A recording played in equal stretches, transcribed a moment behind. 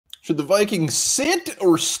Should the Vikings sit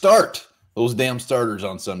or start those damn starters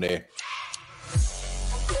on Sunday?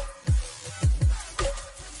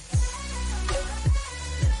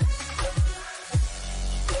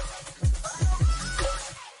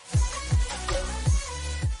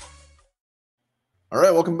 All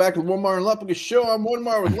right, welcome back to the Onebar and Lupagus show. I'm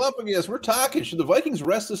Onebar with Lupagus. We're talking, should the Vikings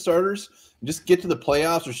rest the starters and just get to the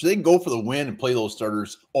playoffs, or should they go for the win and play those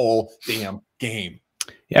starters all damn game?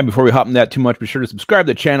 Yeah, before we hop in that too much, be sure to subscribe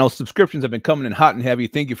to the channel. Subscriptions have been coming in hot and heavy.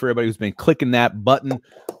 Thank you for everybody who's been clicking that button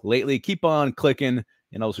lately. Keep on clicking.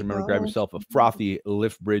 And also remember to grab yourself a frothy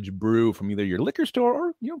Lift Bridge brew from either your liquor store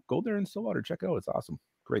or, go there in Stillwater. Check it out. It's awesome.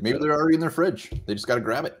 Great. Maybe they're already in their fridge. They just got to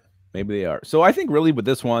grab it. Maybe they are. So I think really with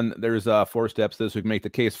this one, there's 4 steps this we can make the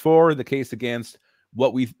case for, the case against,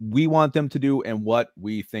 what we want them to do, and what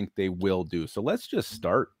we think they will do. So let's just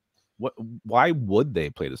start. Why would they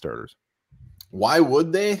play the starters? Why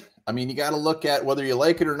would they? I mean, you got to look at whether you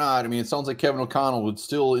like it or not. I mean, it sounds like Kevin O'Connell would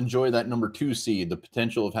still enjoy that number 2 seed, the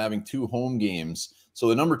potential of having 2 home games. So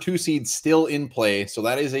the number 2 seed's still in play. So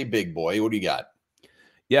that is a big boy. What do you got?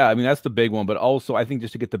 Yeah, I mean, that's the big one. But also, I think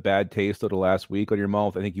just to get the bad taste of the last week on your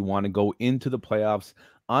mouth, I think you want to go into the playoffs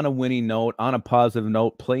on a winning note, on a positive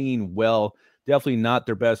note, playing well. Definitely not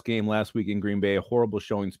their best game last week in Green Bay. A horrible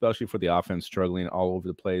showing, especially for the offense, struggling all over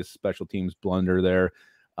the place. Special teams blunder there.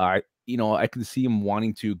 I can see them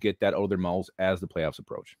wanting to get that out of their mouths as the playoffs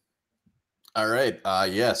approach. All right.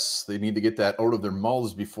 Yes, they need to get that out of their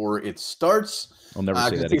mouths before it starts. I'll never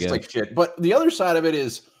say that again. Like shit. But the other side of it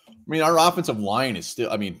is, I mean, our offensive line is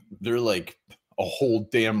still, I mean, they're like a whole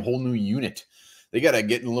new unit. They got to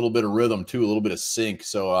get in a little bit of rhythm too, a little bit of sync.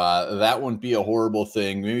 So that wouldn't be a horrible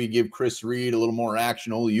thing. Maybe give Chris Reed a little more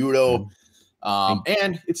action, Udo.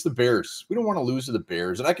 And it's the Bears. We don't want to lose to the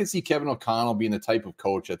Bears. And I can see Kevin O'Connell being the type of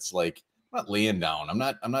coach that's like, I'm not laying down. I'm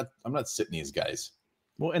not sitting these guys.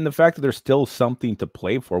 Well, and the fact that there's still something to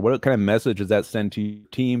play for, what kind of message does that send to your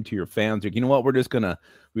team, to your fans? Like, you know what, we're just going to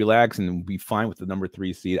relax and be fine with the number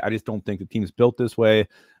 3 seed. I just don't think the team's built this way.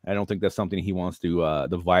 I don't think that's something he wants to,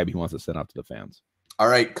 the vibe he wants to send out to the fans. All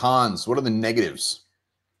right, cons. What are the negatives?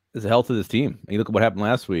 It's the health of this team. And you look at what happened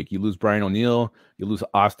last week. You lose Brian O'Neill. You lose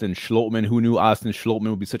Austin Schlottman. Who knew Austin Schlottman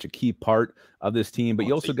would be such a key part of this team? But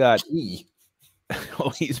you also got he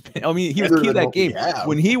was key to that game.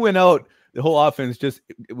 When he went out, the whole offense just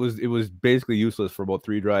it was basically useless for about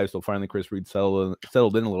 3 drives. So finally, Chris Reed settled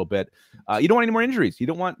in a little bit. You don't want any more injuries. You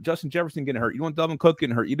don't want Justin Jefferson getting hurt. You don't want Dalvin Cook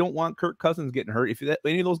getting hurt. You don't want Kirk Cousins getting hurt. If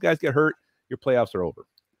any of those guys get hurt, your playoffs are over.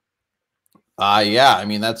 Yeah, I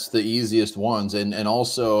mean, that's the easiest ones. And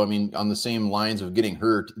also, I mean, on the same lines of getting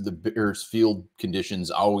hurt, the Bears field conditions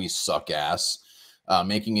always suck ass,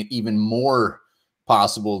 making it even more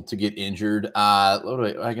possible to get injured.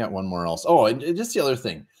 I got one more else. Oh, and just the other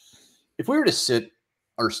thing. If we were to sit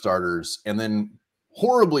our starters and then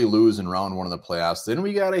horribly lose in round 1 of the playoffs, then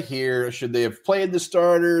we got to hear, should they have played the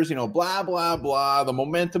starters? Blah, blah, blah. The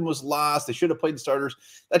momentum was lost. They should have played the starters.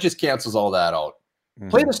 That just cancels all that out.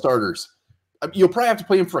 Play the starters. You'll probably have to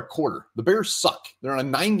play them for a quarter. The Bears suck. They're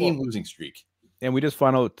on a 9-game losing streak. And we just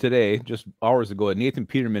found out today, just hours ago, that Nathan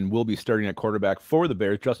Peterman will be starting at quarterback for the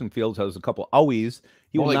Bears. Justin Fields has a couple owies.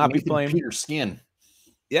 He will not be playing. Peter Skin.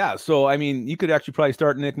 Yeah, so, I mean, you could actually probably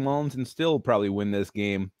start Nick Mullins and still probably win this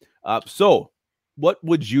game. So what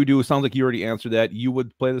would you do? It sounds like you already answered that. You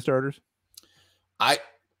would play the starters?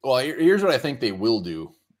 Well, here's what I think they will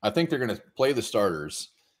do. I think they're going to play the starters.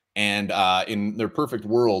 And in their perfect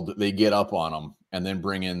world, they get up on them and then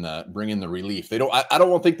bring in the relief. I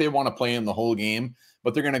don't think they want to play in the whole game,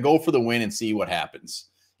 but they're going to go for the win and see what happens.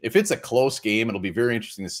 If it's a close game, it'll be very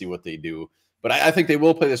interesting to see what they do. But I think they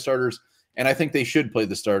will play the starters, and I think they should play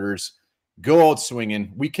the starters. Go out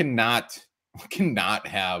swinging. We cannot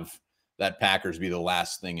have that Packers be the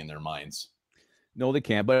last thing in their minds. No, they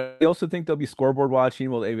can't. But I also think they'll be scoreboard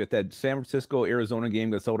watching. Well, if that San Francisco-Arizona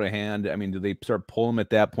game gets out of hand, I mean, do they start pulling them at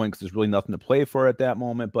that point because there's really nothing to play for at that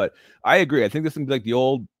moment? But I agree. I think this is going to be like the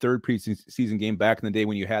old 3rd preseason game back in the day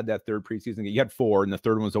when you had that 3rd preseason game. You had 4, and the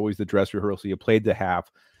 3rd one was always the dress rehearsal. So you played the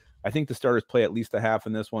half. I think the starters play at least a half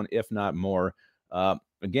in this one, if not more.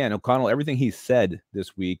 Again, O'Connell, everything he said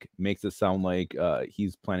this week makes it sound like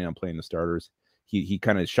he's planning on playing the starters. He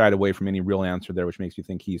kind of shied away from any real answer there, which makes you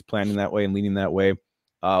think he's planning that way and leaning that way.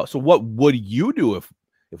 So what would you do if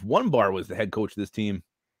Onebar was the head coach of this team?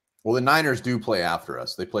 Well, the Niners do play after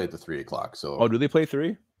us. They play at the 3 o'clock. So do they play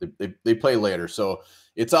 3? They play later. So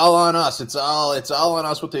it's all on us. It's all on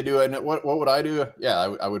us what they do. And what would I do?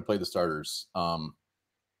 Yeah, I would play the starters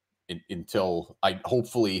until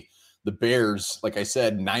hopefully the Bears, like I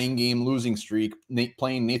said, 9-game losing streak,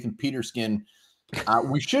 playing Nathan Peterskin.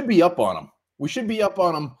 We should be up on them. We should be up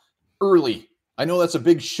on them early. I know that's a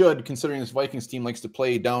big should considering this Vikings team likes to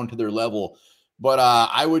play down to their level, but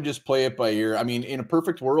I would just play it by ear. I mean, in a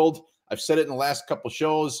perfect world, I've said it in the last couple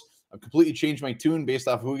shows, I've completely changed my tune based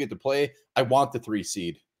off who we get to play. I want the 3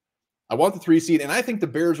 seed. I want the 3 seed, and I think the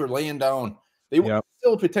Bears are laying down. They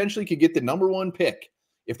still potentially could get the number 1 pick.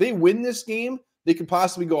 If they win this game, they could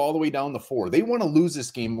possibly go all the way down to 4. They want to lose this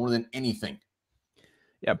game more than anything.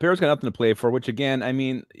 Yeah, Bears got nothing to play for, which again, I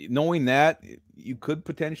mean, knowing that, you could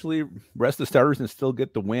potentially rest the starters and still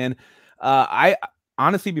get the win. I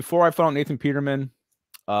honestly, before I found out Nathan Peterman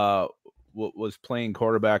was playing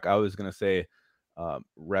quarterback, I was going to say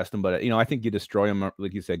rest him. But, I think you destroy him,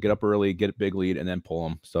 like you said, get up early, get a big lead, and then pull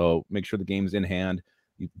him. So make sure the game's in hand.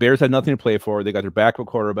 Bears had nothing to play for. They got their backup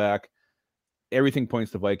quarterback. Everything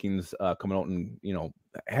points to Vikings coming out and,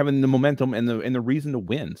 having the momentum and the reason to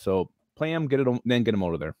win. So play them, then get them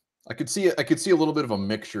out of there. I could see a little bit of a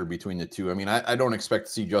mixture between the two. I mean, I don't expect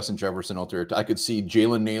to see Justin Jefferson out there. I could see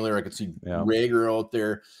Jalen Naylor. I could see Rager out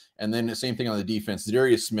there. And then the same thing on the defense.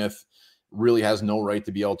 Darius Smith really has no right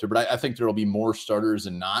to be out there. But I think there will be more starters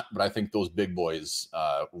than not. But I think those big boys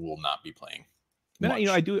will not be playing. Then,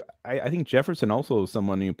 I think Jefferson also is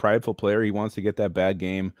someone, prideful player. He wants to get that bad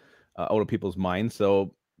game out of people's minds.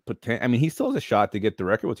 So, he still has a shot to get the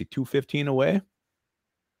record. Was he 215 away?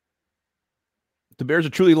 The Bears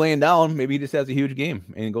are truly laying down. Maybe he just has a huge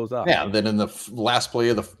game and it goes off. Yeah, then in the last play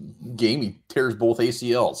of the game, he tears both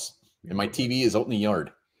ACLs. And my TV is out in the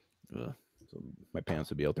yard. So my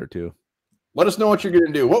pants would be out there too. Let us know what you're going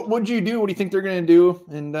to do. What would you do? What do you think they're going to do?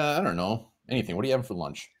 And I don't know. Anything. What are you having for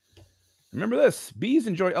lunch? Remember this. Bees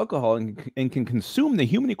enjoy alcohol and can consume the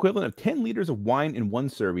human equivalent of 10 liters of wine in one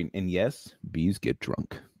serving. And yes, bees get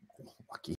drunk. Lucky.